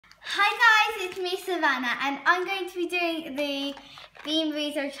Hi guys, it's me Savannah and I'm going to be doing the Bean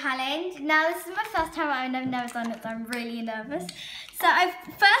Boozled challenge. Now this is my first time, I've never done it, so I'm really nervous. So I've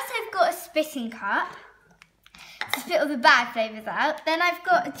got a spitting cup to spit all the bad flavours out. Then I've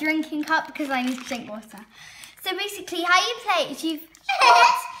got a drinking cup because I need to drink water. So basically how you play is you've got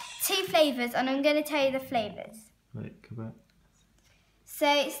two flavours and I'm going to tell you the flavours. Wait, come back.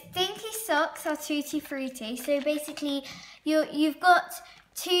 So stinky socks are tutti frutti. So basically you've got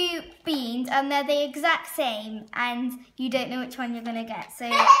two beans and they're the exact same and you don't know which one you're gonna get. So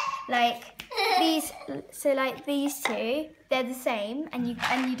like these two, they're the same and you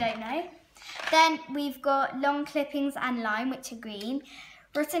don't know. Then we've got long clippings and lime, which are green.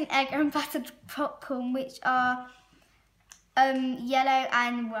 Rotten egg and battered popcorn, which are yellow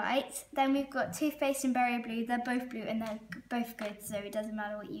and white. Then we've got toothpaste and berry blue. They're both blue and they're both good, so it doesn't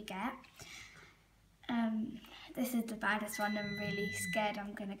matter what you get. This is the baddest one. I'm really scared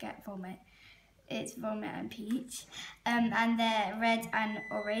I'm gonna get vomit. It's vomit and peach, and they're red and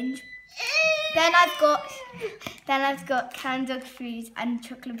orange. Then I've got canned dog food and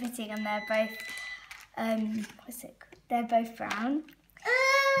chocolate pudding, and they're both they're both brown.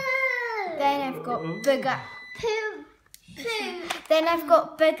 Then I've got booger. Then I've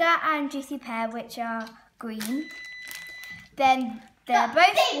got booger and juicy pear, which are green. Then they're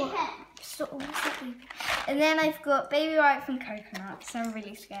both. And then I've got baby ripe and coconut, so I'm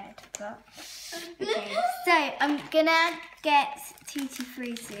really scared. But okay, so I'm gonna get tutti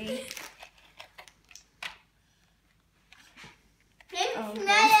frutti.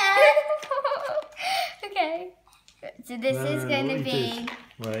 Okay, so this is going to be.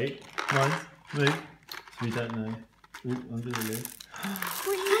 Wait, come on, move. We don't know. Ooh, under the lid. What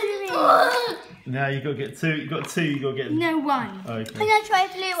are you doing? Now you got to get two. You got two. You got to get. No, one. Okay. I'm gonna try a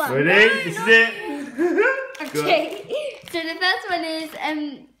blue one. Ready? No, this is it. Okay. So the first one is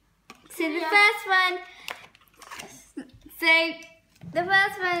the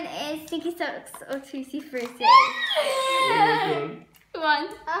first one is stinky socks or tutti frutti. One,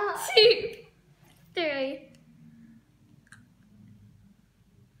 two, three.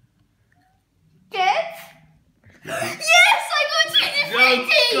 Good. Yes, I got tutti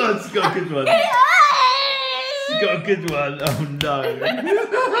frutti. Oh God, she got a good one. She got a good one. Oh no.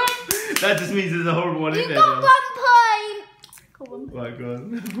 That just means there's a horrible one in there. You got 1 point. Go on. Right, go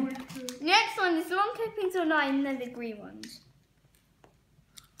on. Next one is long clippings or lime, they're the green ones.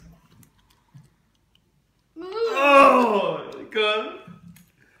 Oh, go on.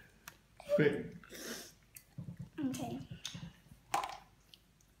 Quick. Okay.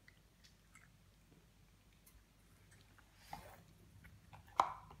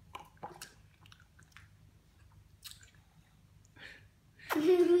 I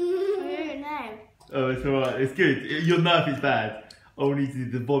don't know. Oh, it's alright. It's good. You'll know if it's bad. All we need to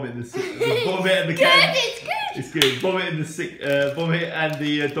do the vomit and the vomit and the can. Good, it's good. It's good. Vomit and the vomit and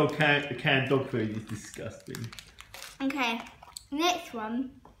the canned dog food is disgusting. Okay. Next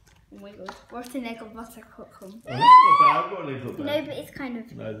one. Oh my god. Rotten egg or butter popcorn. Oh, that's not bad. Rotten egg's not bad. No, but it's kind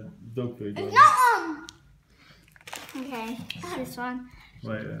of. No, dog food. It's not. Okay. This one.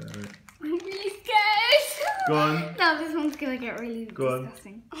 Wait. I'm really scared. Go on. No, this one's gonna get really Go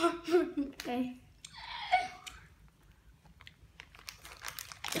disgusting. Okay.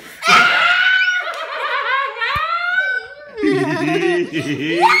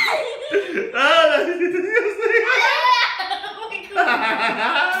 Oh, that's disgusting.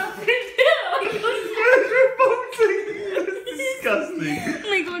 Disgusting. Oh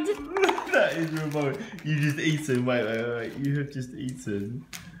my god. That is remote. You just eaten. Wait. You have just eaten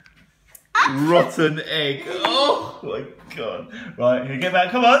rotten egg. Oh my god. Right, here, get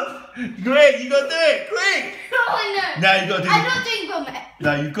back. Come on. Quick, you got to do it. Quick. Oh no. Now you got to do. I'm not doing vomit.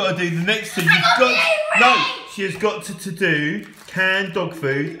 No, you've got to do the next two. She has got to do canned dog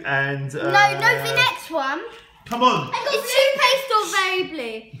food and. No, the next one. Come on. It's toothpaste or very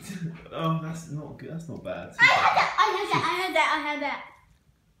blue. Oh, that's not good. That's not bad. I had that.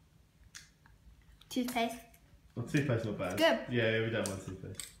 Toothpaste. Well, toothpaste not bad. Good. Yeah, we don't want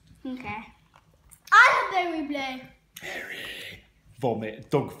toothpaste. Okay. I have very blue. Vomit,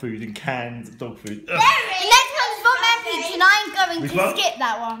 dog food and canned dog food. The next one's vomit and peach and I'm going to skip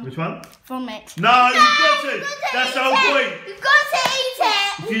that one. Which one? Vomit. No, you've got to. That's the whole point. You've got to eat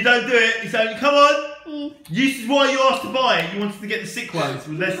it. If you don't do it, it's only, come on. This is why you asked to buy it. You wanted to get the sick ones.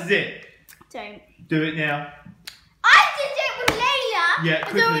 Well, this is it. Don't. Do it now. I did it with Layla. Yeah,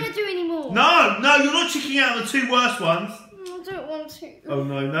 quickly. I don't want to do any more. No, you're not checking out the two worst ones. I don't want to. Oh,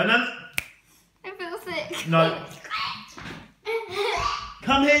 no. I feel sick. No.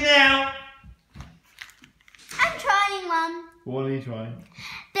 Come here now. I'm trying one. What are you trying?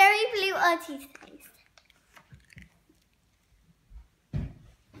 Berry blue or toothpaste?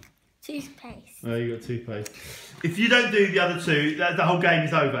 Toothpaste. Oh, you got toothpaste. If you don't do the other two, the whole game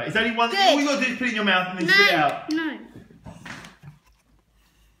is over. It's only one. Good. All you got to do is put it in your mouth and then spit it out. No.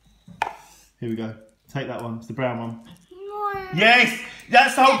 Here we go. Take that one. It's the brown one. No. Yes,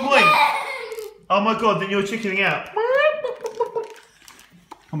 that's the whole point. Oh my god, then you're chickening out.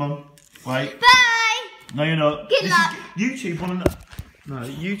 Come on. Wait. Bye. No, you're not. Good luck. YouTube want to. No,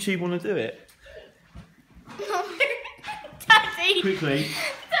 YouTube want to do it. Daddy. Quickly.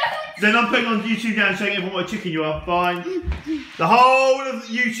 Then I'm putting on YouTube now and showing everyone what a chicken you are. Fine. The whole of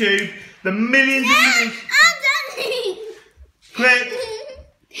YouTube, the millions and millions. Daddy. Quick.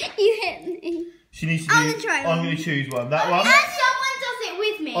 You hit me. She needs to do. I'm going to choose one. That one. And someone does it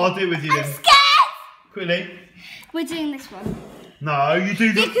with me. I'll do it with you then. I'm scared. Quickly. We're doing this one. No, you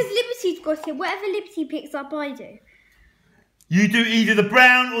do the. Because Liberty's got it. Whatever Liberty picks up, I do. You do either the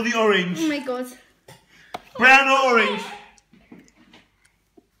brown or the orange. Oh my god. Brown or orange.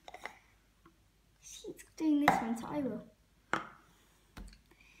 She's doing this one, so I will.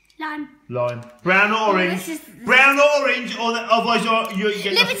 Lime. Lime. Brown or orange. Brown or orange, or otherwise you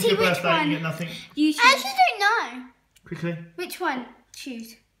get Liberty, nothing for your which birthday. one? You get nothing. You choose. I actually don't know. Quickly. Which one?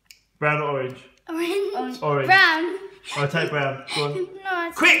 Choose. Brown or orange. Orange. Orange. Brown. I'll take brown. Go on. No,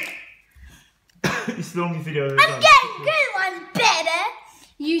 it's Quick! It's the longest video I've ever done. I'm getting good ones better.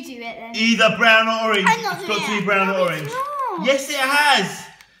 You do it then. Either brown or orange. I'm not It's doing got to it. be brown No, or orange. it's not. Yes, it has.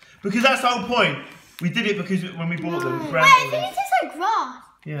 Because that's the whole point. We did it because when we bought them, brown Wait, or I think orange. it tastes like grass.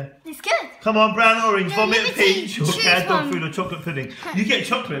 Yeah. It's good. Come on, brown or orange, No, vomit or Liberty, peach, or choose canned dog one. food or chocolate pudding. You get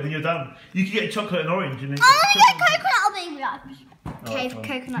chocolate, then you're done. You can get chocolate and orange, and then. I want to get coconut or baby life. Okay, fine.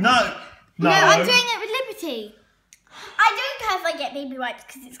 coconut. No. No, I'm doing it with Liberty. I don't care if I get baby wipes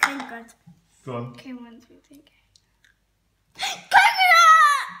because it's kind of good. Go on. Okay, 1, 2, 3.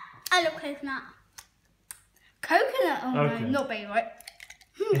 Coconut! I love coconut. Coconut? Oh Okay. no, not baby wipe.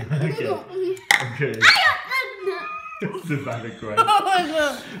 Okay. Okay. I got coconut. Savannah, great. Oh my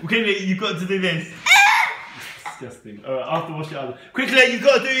god. Okay, you've got to do this. Disgusting. Alright, I have to wash it out. Quickly, you've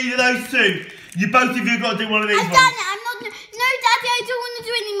got to do either of those two. You both of you have got to do one of these I've ones. done it. I'm not. No, Daddy, I don't want to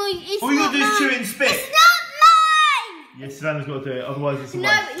do anymore. It's All you got not to do is mine. chew it and spit. It's not mine. Yes, Savannah's got to do it, otherwise it's a No,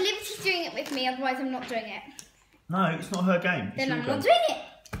 waste. Liberty's doing it with me. Otherwise, I'm not doing it. No, it's not her game. It's Then your I'm game. not doing it.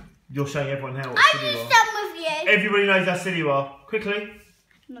 You're showing everyone how I'm silly you just are. done with you. Everybody knows how silly you are. Quickly.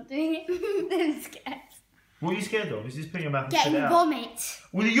 I'm not doing it. I'm scared. What are you scared of? Is just put your mouth and Getting spit it out. vomit.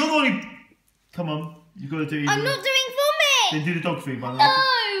 Well, you're the only. Come on, you've got to do. Either. I'm not doing vomit. Then do the dog food one. No.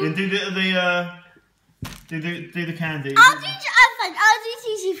 Then do the candy. I'll do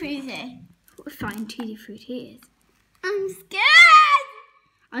Tutti Frutti. Fine, Tutti Frutti is. I'm scared.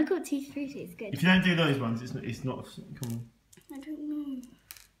 I got Tutti Frutti. It's good. If you don't do those ones, it's not. Come on. I don't know.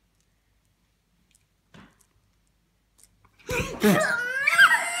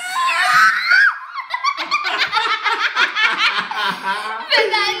 Put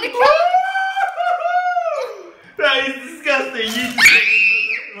that in the cup. That is disgusting.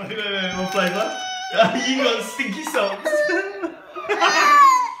 Wait, what flavour? You got stinky socks.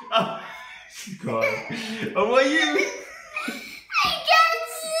 Oh, she's crying. Oh, what are you? I can't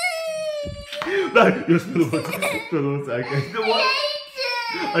see. No, you're still the water. Still the water. Okay. Still what?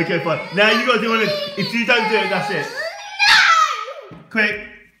 Okay, fine. Now you got to do one. If you don't do it, that's it. No. Quick.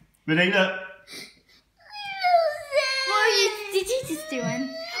 Ready? Look. Did you just do one?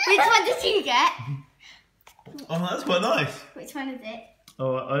 Which one did you get? Oh, that's quite nice. Which one is it?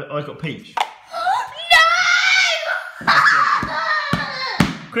 Oh, I got peach. No!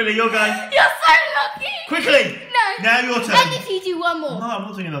 Quickly, your go. You're so lucky. Quickly. No. Now your turn. And if you do one more. No, I'm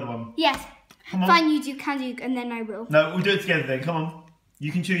not doing another one. Yes. Come on. Fine, you do, can do, and then I will. No, we'll do it together then. Come on.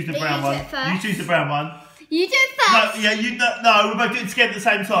 You can choose the No, brown you do one. it first. You choose the brown one. You do it first. No, yeah, you. No, we're both doing it together at the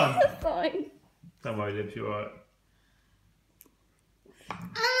same time. Fine. Don't worry, Libs, you're alright.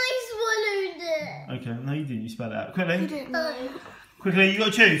 I swallowed it. Okay, no, you didn't. You spelled it out. Quickly. I don't know. Quickly, you got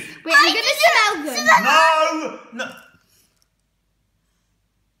to choose. Wait, I'm going to smell them. No!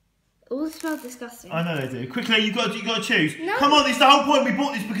 All smell disgusting. I know they do. Quickly, you got to choose. No. Come on, it's the whole point. We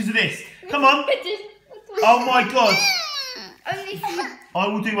bought this because of this. Come on. Oh my god. Only for... I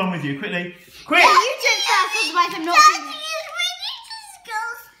will do one with you. Quickly. Quick. Yeah, you do it first, otherwise I'm not doing it.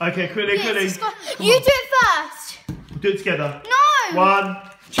 Okay, quickly. You Come do it first. We'll do it together. No. One.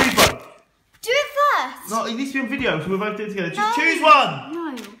 Choose one. Do it first. No, it needs to be on video, so we'll both do it together. No. Just choose one.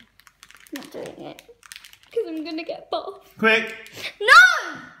 No. Not doing it. Because I'm going to get buff. Quick.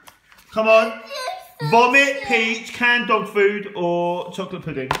 No. Come on. Vomit, peach, canned dog food, or chocolate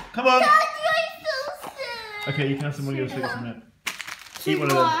pudding. Come on. Daddy, I feel sick. Okay, you can have some more of your sweets in a minute. Eat one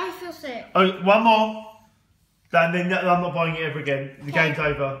of them. I feel sick. Oh, one more. And then I'm not buying it ever again. The game's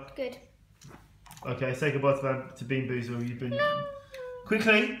over. Good. Okay, say goodbye to Bean Boozled. You've been...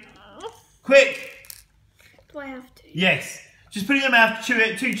 Quickly. Quick. Do I have to? Yes. Just put it in your mouth, chew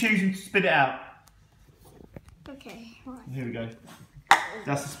it, 2 chews and spit it out. Okay, right. Here we go.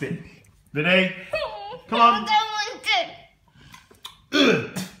 That's the spit. Ready? Come on. I don't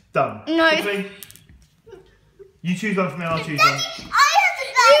want to. Done. No. Quickly. You choose one for me, I'll choose one.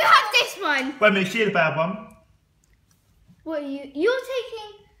 You have this one. Wait a minute, she had a bad one. What are you? You're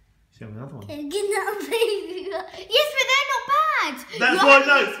taking. She had another one. Yes, but they're not bad. That's You're why I having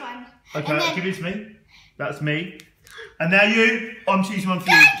know. this one. Okay, And then- give it to me. That's me. And now you, I'm choosing one for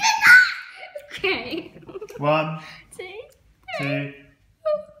you. Okay. 1, 2. 2.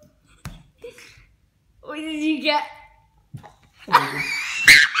 What did you get?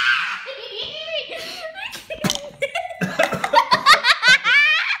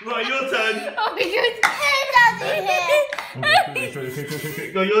 Right, your turn. Oh my god.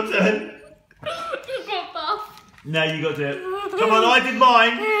 Quick. Go, your turn. You got buff. Now you got to do it. Come on, I did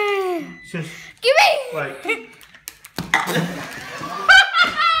mine. Just Give me. wait. She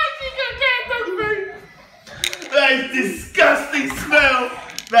got candle fruit. That is disgusting smell.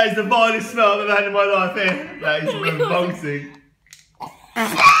 That is the vilest smell I've ever had in my life here. That is revolting.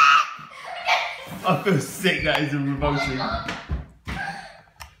 I feel sick, that is revolting.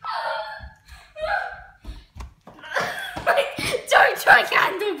 Don't try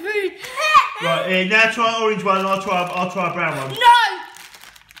candle food. Right, here, now try orange one and I'll try a brown one. No.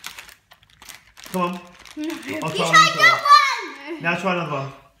 Come on. I'll try one. Now try another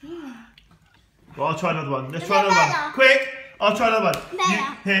one. Well, I'll try another one. Let's try another one. Quick! I'll try another one. You,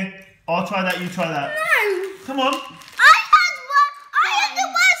 here, I'll try that, you try that. No. Come on. I had the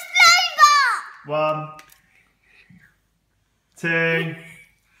worst flavour. 1, 2.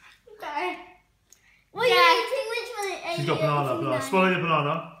 Okay. What are you eating? Which one? She's got banana. Swallow the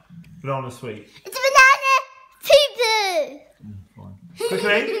banana. Banana sweet. It's a banana. Fine.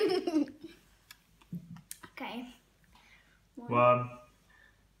 Quickly. Okay. 1,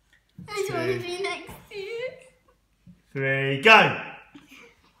 I just want to be next to you. 3, go!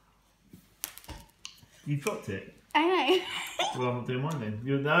 You dropped it. I know. Well, I'm not doing mine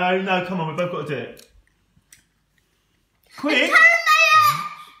then. No, come on, we've both got to do it. Quick! I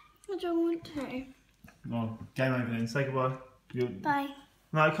don't want to. Oh, game over then. Say goodbye. Bye.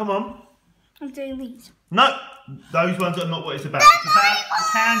 No, come on. I'm doing these. No, those ones are not what it's about. It's about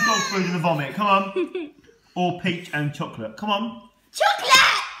canned dog food and a vomit. Come on. Or peach and chocolate. Come on.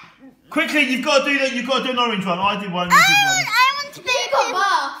 Chocolate! Quickly, you've got to do that. You've got to do an orange one. I did one. You did one. I want to be a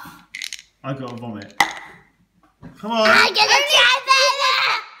bath. I got a vomit. Come on. I'm gonna try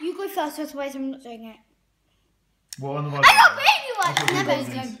that. You go first, otherwise I'm not doing it. What one am I? I got baby I've got ones.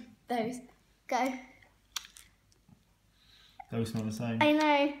 baby No, ones. those. Go. Those smell the same. I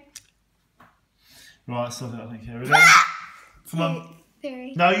know. Right, so I think here we go. Come on.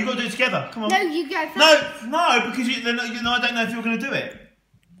 3. No, you've got to do it together. Come on. No, you go first. No, because I don't know if you're going to do it.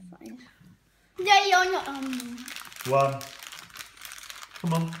 Fine. No, you're not. 1.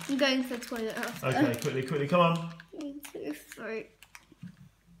 Come on. I'm going to the toilet after. Okay, quickly, come on. 1, 2, 3.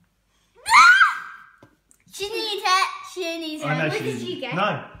 She needs it. She needs it. I know What she did is. you get?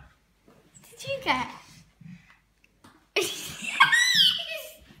 No. What did you get?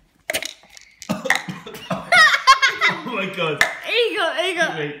 Oh my god. Here you go.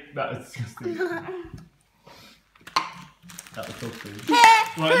 Wait, that was disgusting. That was dog food.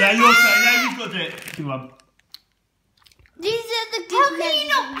 Right, now your turn. Now you've got to do it. Come on. These are the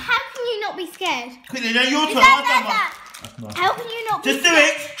How can you not be scared? Quickly, now your turn. I've done one. That's nice. How can you not be Just do scared?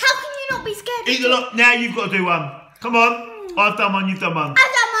 it. How can you not be scared? Eat the lot. Now you've got to do one. Come on. I've done one, you've done one. I've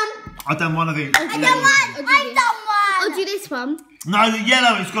done one. I've done one of each. I've done one. I've done one. I'll do this one. No, the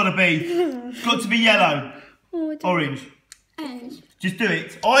yellow it's got to be. It's got to be yellow. Orange. Orange. Just do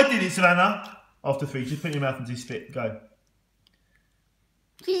it. I did it, Savanna. After 3, just put it in your mouth and do spit. Go.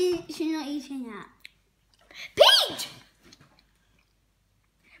 She's not eating that. Peach!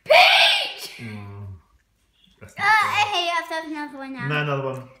 Peach! That's Okay, you have to have another one now. no, another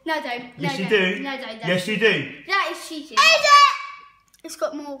one. No, don't. Yes, no, you don't. do. No, don't. Yes, you do. That is cheating. Is it? It's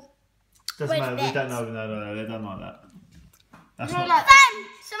got more. Doesn't Red matter. They bits. don't know. No, they don't like that. That's No, not. like that.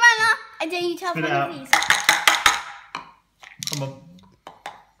 Savanna, I dare you to have Spit one it of out. these. Come on.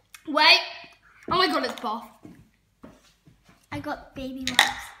 Wait. Oh my god, it's bath. I got baby ones.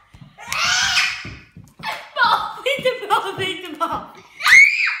 Bath, in the bath.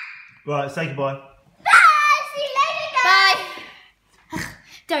 Right, say goodbye. Bye, see you later, guys. Bye.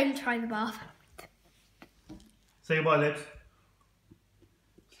 Don't try the bath. Say goodbye, Lips.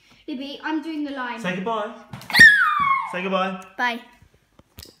 Libby, I'm doing the line. Say goodbye. Say goodbye. Bye.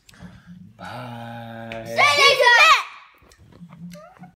 Bye. See you later.